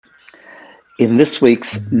In this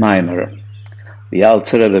week's Maimer, the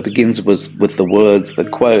Alter Rebbe begins with the words, the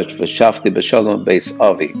quote, V'shavti b'shalom beis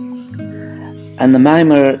avi. And the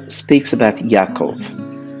Maimer speaks about Yaakov,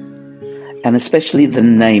 and especially the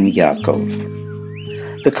name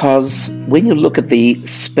Yaakov. Because when you look at the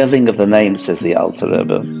spelling of the name, says the Alter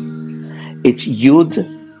Rebbe, it's Yud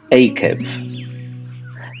Eikev.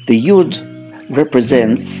 The Yud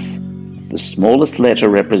represents, the smallest letter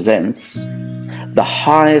represents, the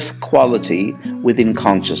highest quality within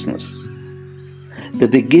consciousness, the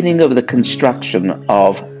beginning of the construction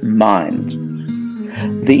of mind,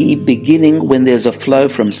 the beginning when there's a flow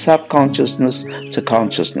from subconsciousness to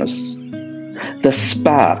consciousness, the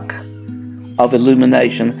spark of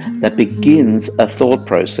illumination that begins a thought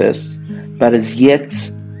process but is yet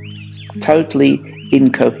totally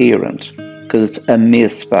incoherent because it's a mere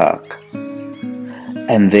spark.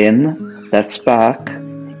 And then that spark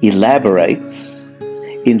elaborates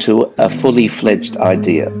into a fully fledged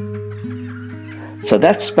idea. So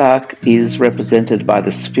that spark is represented by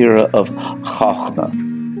the sphere of Chochmah.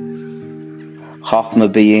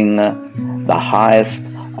 Chochmah being the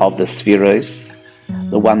highest of the spheres,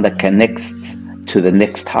 the one that connects to the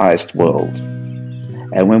next highest world.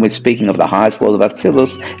 And when we're speaking of the highest world of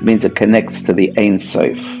Atzilus, it means it connects to the Ein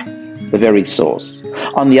Sof, the very source.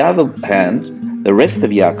 On the other hand, the rest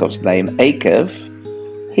of Yaakov's name, Eikev,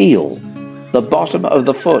 heel, the bottom of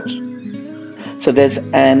the foot. So there's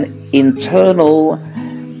an internal,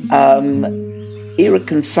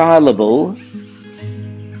 irreconcilable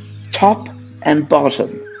top and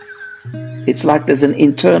bottom. It's like there's an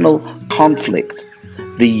internal conflict.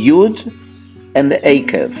 The Yud and the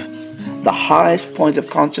Eikev, the highest point of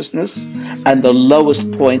consciousness and the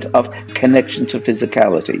lowest point of connection to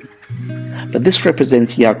physicality. But this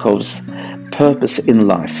represents Yaakov's purpose in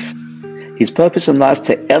life. His purpose in life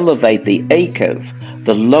to elevate the Eikev,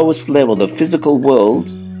 the lowest level, the physical world,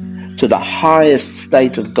 to the highest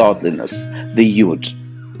state of godliness, the Yud.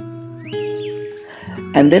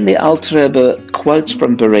 And then the Alter Rebbe quotes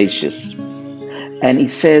from Bereshis, and he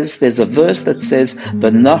says, there's a verse that says,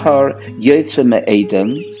 "V'nahar yotzei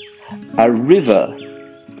me'Eden," a river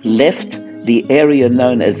left the area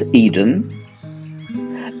known as Eden,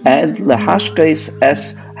 and lahashkes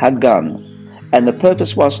es Hagan, and the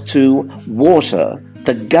purpose was to water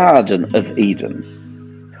the Garden of Eden,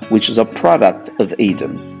 which is a product of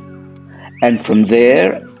Eden. And from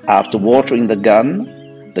there, after watering the garden,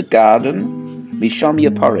 Misham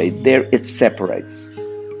Yapare, there it separates.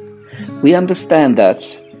 We understand that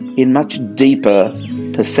in much deeper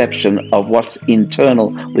perception of what's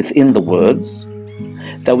internal within the words,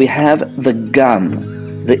 that we have the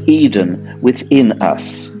Gan, the Eden within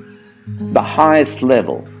us, the highest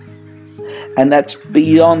level. And that's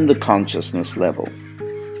beyond the consciousness level.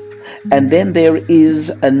 And then there is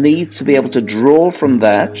a need to be able to draw from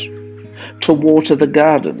that to water the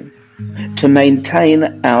garden, to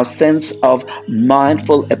maintain our sense of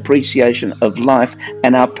mindful appreciation of life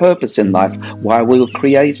and our purpose in life, why we were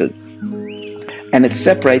created. And it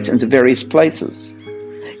separates into various places,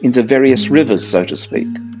 into various rivers, so to speak,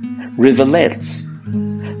 rivulets.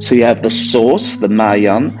 So you have the source, the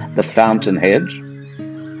Mayan, the fountainhead,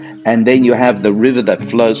 and then you have the river that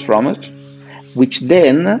flows from it, which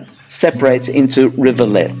then separates into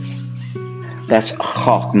rivulets. That's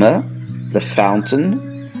Chochmah, the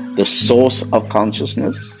fountain, the source of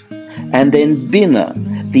consciousness, and then Bina,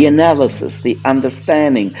 the analysis, the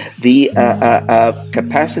understanding, the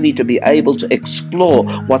capacity to be able to explore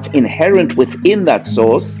what's inherent within that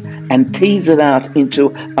source and tease it out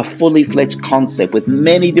into a fully fledged concept with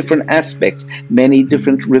many different aspects, many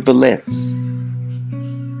different rivulets.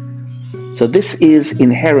 So this is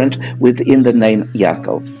inherent within the name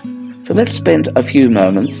Yaakov. So let's spend a few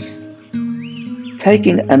moments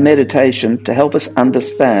taking a meditation to help us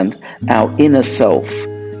understand our inner self,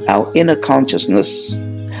 our inner consciousness,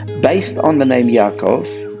 based on the name Yaakov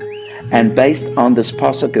and based on this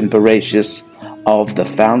pasuk in Bereshis of the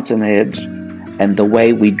fountainhead and the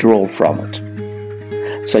way we draw from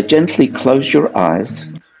it. So gently close your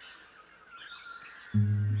eyes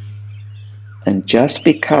and just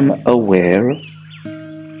become aware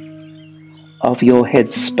of your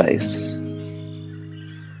headspace.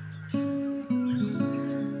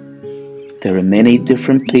 There are many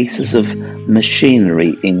different pieces of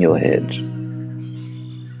machinery in your head,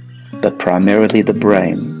 but primarily the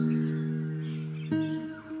brain.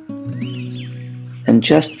 And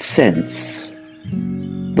just sense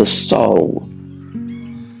the soul,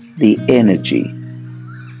 the energy,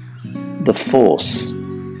 the force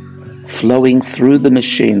flowing through the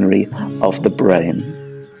machinery of the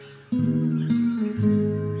brain,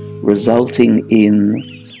 resulting in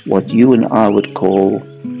what you and I would call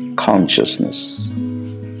consciousness,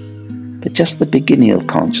 but just the beginning of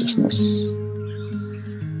consciousness.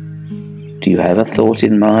 Do you have a thought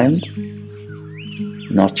in mind?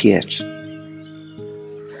 Not yet.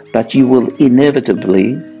 But you will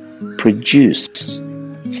inevitably produce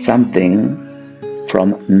something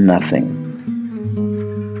from nothing,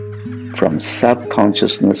 from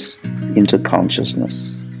subconsciousness into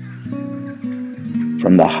consciousness,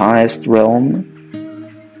 from the highest realm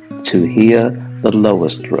to here, the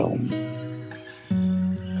lowest realm,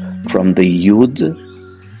 from the Yud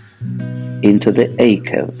into the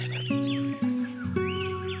Eikev.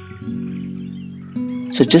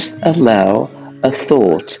 So just allow a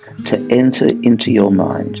thought to enter into your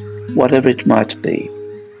mind, whatever it might be.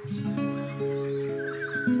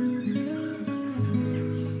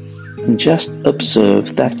 And just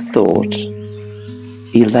observe that thought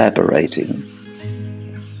elaborating.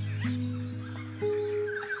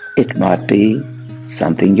 It might be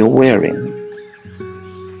something you're wearing.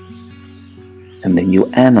 And then you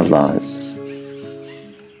analyze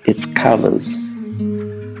its colors,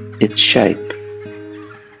 its shape,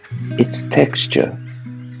 its texture.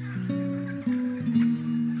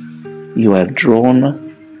 You have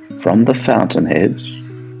drawn from the fountainhead,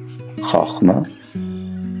 Chokhmah,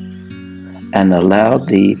 and allowed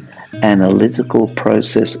the analytical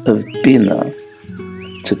process of Bina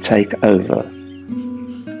to take over.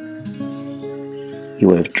 You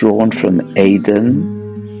have drawn from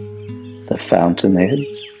Eden, the fountainhead.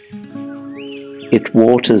 It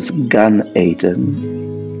waters Gan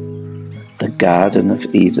Eden, the Garden of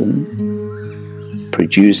Eden,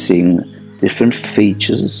 producing different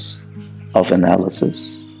features of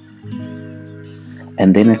analysis.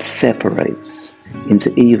 And then it separates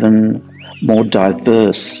into even more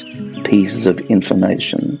diverse pieces of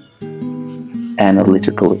information,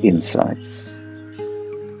 analytical insights,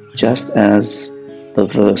 just as the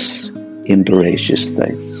verse in Bereshit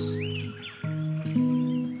states.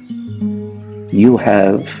 You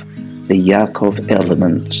have the Yaakov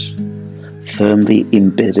element firmly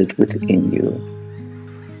embedded within you.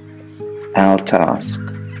 Our task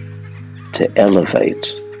to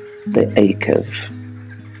elevate the Eikev,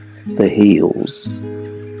 the heels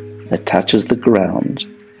that touches the ground,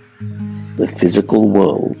 the physical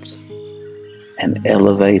world, and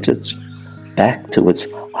elevate it back to its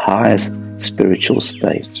highest spiritual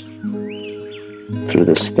state through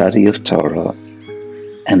the study of Torah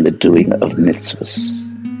and the doing of mitzvahs.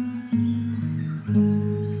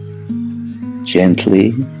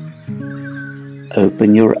 Gently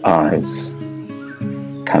open your eyes,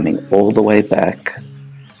 coming all the way back,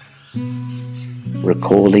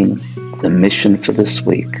 recalling the mission for this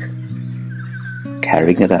week,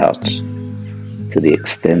 carrying it out to the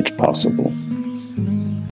extent possible.